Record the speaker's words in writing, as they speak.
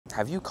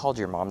Have you called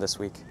your mom this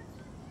week?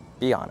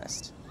 Be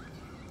honest.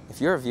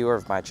 If you're a viewer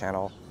of my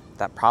channel,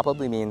 that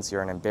probably means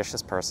you're an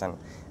ambitious person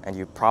and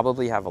you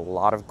probably have a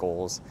lot of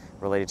goals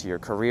related to your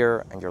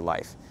career and your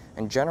life.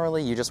 And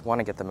generally, you just want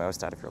to get the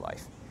most out of your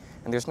life.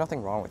 And there's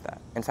nothing wrong with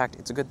that. In fact,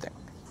 it's a good thing.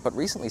 But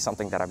recently,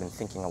 something that I've been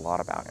thinking a lot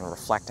about and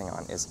reflecting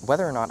on is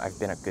whether or not I've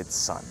been a good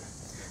son.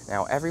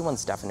 Now,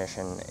 everyone's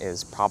definition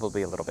is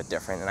probably a little bit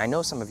different, and I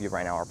know some of you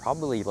right now are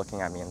probably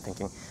looking at me and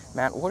thinking,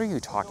 Matt, what are you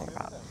talking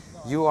about?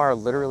 You are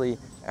literally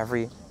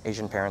every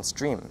Asian parent's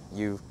dream.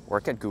 You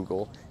work at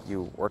Google,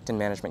 you worked in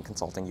management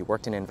consulting, you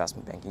worked in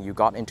investment banking, you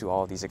got into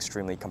all of these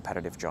extremely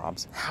competitive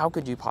jobs. How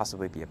could you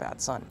possibly be a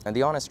bad son? And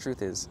the honest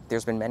truth is,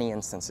 there's been many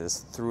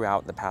instances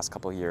throughout the past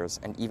couple of years,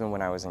 and even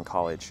when I was in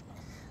college,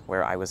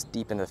 where I was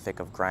deep in the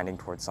thick of grinding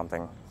towards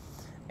something,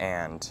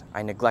 and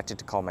I neglected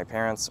to call my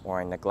parents,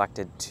 or I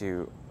neglected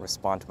to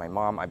respond to my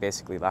mom. I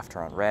basically left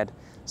her on red.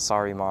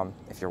 Sorry, Mom,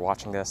 if you're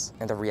watching this.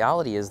 And the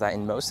reality is that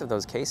in most of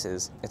those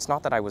cases, it's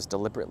not that I was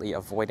deliberately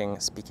avoiding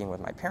speaking with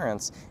my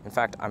parents. In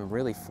fact, I'm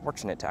really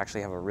fortunate to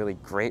actually have a really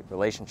great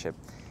relationship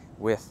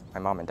with my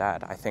mom and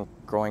dad. I think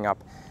growing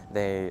up,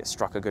 they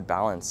struck a good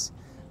balance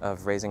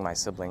of raising my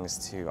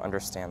siblings to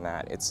understand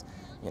that it's,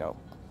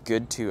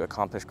 good to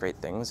accomplish great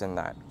things and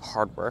that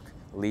hard work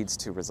leads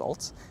to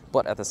results,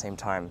 but at the same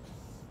time,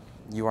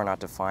 you are not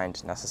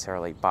defined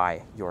necessarily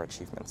by your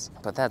achievements.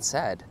 But that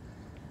said,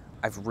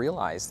 I've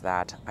realized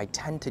that I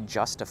tend to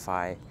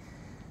justify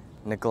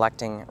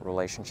neglecting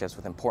relationships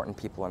with important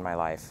people in my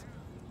life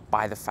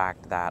by the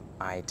fact that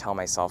I tell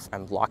myself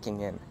I'm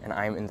locking in and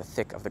I'm in the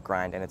thick of the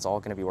grind and it's all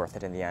going to be worth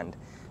it in the end.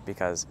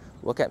 Because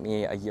look at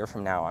me a year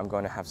from now, I'm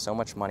going to have so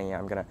much money,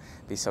 I'm going to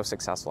be so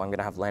successful, I'm going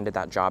to have landed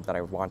that job that I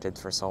wanted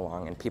for so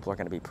long, and people are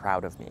going to be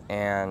proud of me.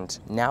 And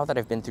now that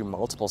I've been through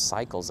multiple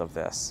cycles of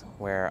this,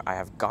 where I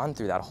have gone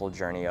through that whole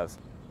journey of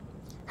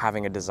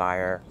having a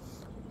desire,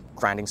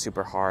 grinding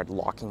super hard,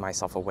 locking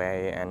myself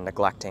away, and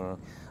neglecting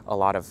a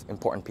lot of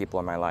important people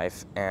in my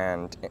life,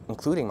 and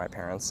including my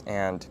parents,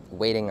 and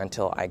waiting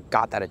until I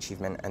got that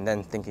achievement, and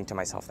then thinking to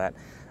myself that,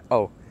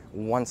 oh,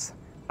 once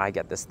I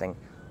get this thing,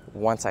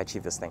 once I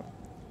achieve this thing,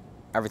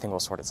 everything will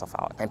sort itself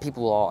out and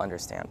people will all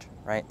understand,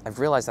 right? I've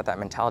realized that that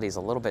mentality is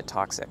a little bit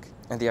toxic.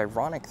 And the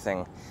ironic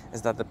thing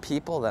is that the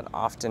people that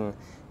often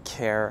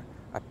care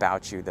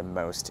about you the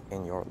most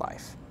in your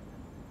life,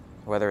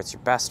 whether it's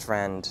your best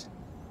friend,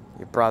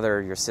 your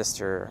brother, your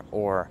sister,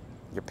 or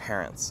your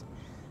parents,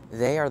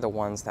 they are the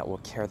ones that will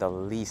care the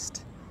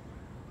least.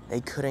 They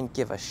couldn't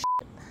give a shit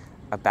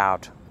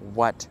about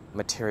what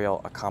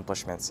material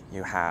accomplishments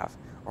you have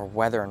or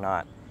whether or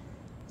not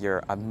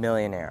you're a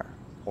millionaire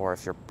or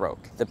if you're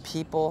broke. The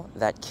people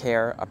that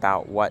care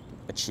about what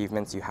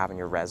achievements you have in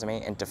your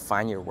resume and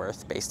define your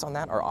worth based on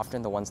that are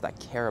often the ones that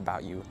care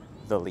about you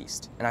the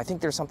least. And I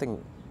think there's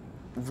something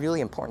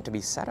really important to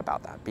be said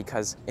about that,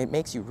 because it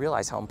makes you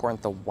realize how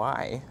important the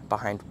why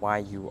behind why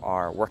you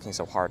are working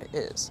so hard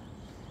is,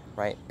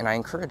 right? And I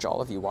encourage all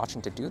of you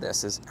watching to do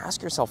this is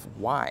ask yourself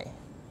why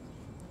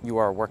you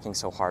are working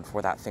so hard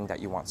for that thing that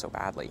you want so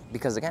badly.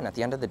 Because again, at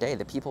the end of the day,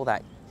 the people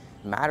that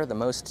matter the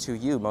most to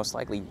you most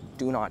likely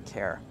do not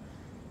care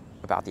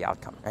about the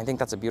outcome. And I think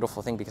that's a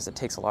beautiful thing because it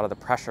takes a lot of the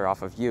pressure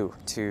off of you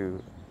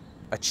to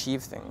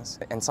achieve things.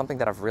 And something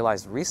that I've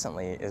realized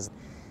recently is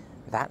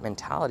that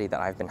mentality that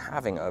I've been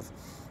having of,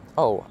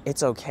 oh,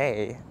 it's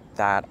okay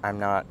that I'm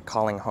not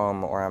calling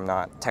home or I'm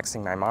not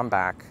texting my mom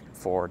back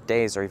for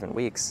days or even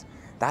weeks.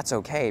 That's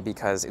okay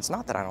because it's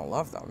not that I don't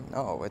love them.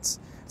 No, it's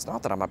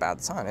not that I'm a bad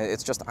son.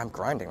 It's just I'm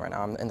grinding right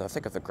now. I'm in the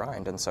thick of the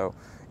grind. And so,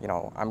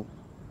 I'm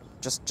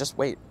just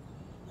wait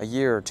a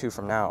year or two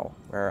from now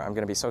where I'm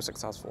going to be so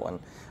successful. And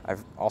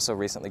I've also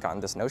recently gotten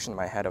this notion in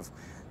my head of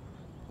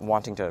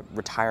wanting to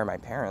retire my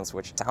parents,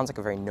 which sounds like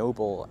a very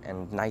noble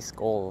and nice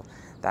goal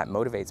that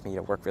motivates me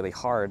to work really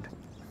hard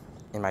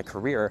in my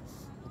career.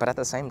 But at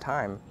the same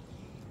time,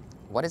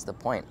 what is the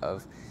point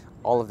of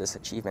all of this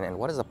achievement and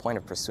what is the point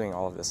of pursuing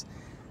all of this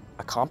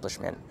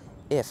accomplishment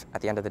if at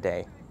the end of the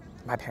day,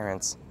 my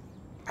parents,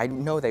 I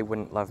know they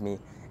wouldn't love me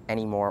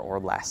any more or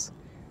less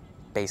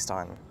based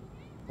on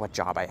what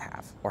job I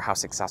have or how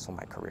successful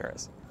my career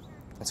is.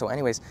 And so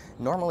anyways,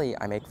 normally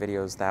I make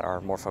videos that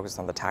are more focused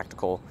on the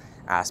tactical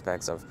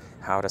aspects of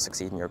how to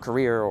succeed in your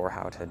career or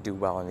how to do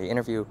well in the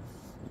interview.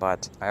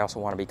 But I also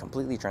want to be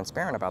completely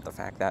transparent about the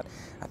fact that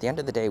at the end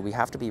of the day, we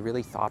have to be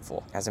really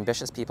thoughtful. As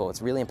ambitious people,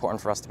 it's really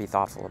important for us to be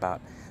thoughtful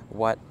about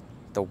what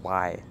the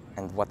why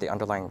and what the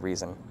underlying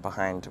reason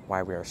behind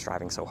why we are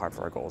striving so hard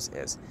for our goals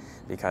is.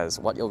 Because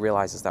what you'll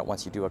realize is that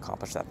once you do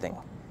accomplish that thing,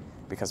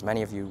 because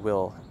many of you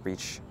will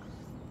reach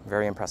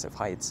very impressive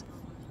heights,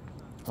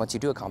 once you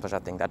do accomplish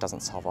that thing, that doesn't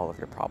solve all of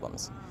your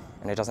problems.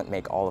 And it doesn't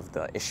make all of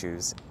the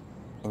issues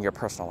in your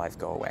personal life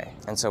go away.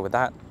 And so with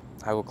that,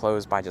 I will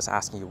close by just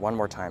asking you one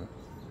more time,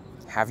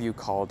 have you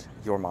called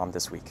your mom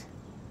this week?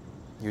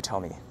 You tell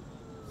me.